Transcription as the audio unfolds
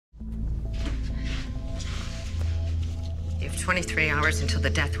23 hours until the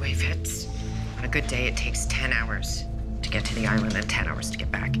death wave hits. On a good day, it takes 10 hours to get to the island and 10 hours to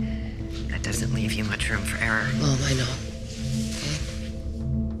get back. That doesn't leave you much room for error. Mom, I know. Okay?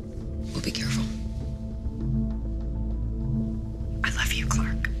 We'll be careful. I love you,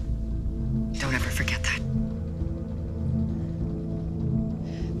 Clark. Don't ever forget that.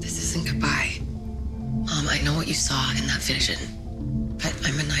 This isn't goodbye. Mom, I know what you saw in that vision, but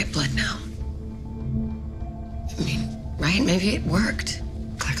I'm a Nightblood now. I mean, right? Maybe it worked.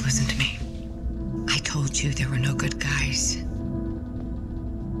 Clark, listen to me. I told you there were no good guys.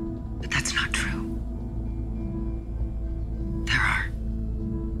 But that's not true. There are.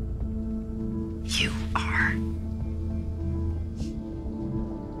 You are.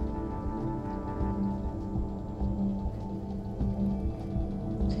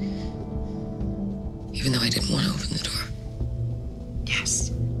 Even though I didn't want to open the door.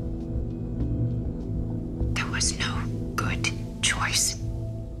 Yes. There was no good choice.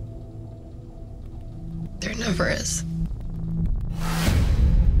 There never is.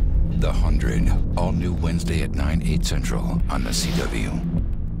 The 100, all new Wednesday at 9, 8 Central on the CW.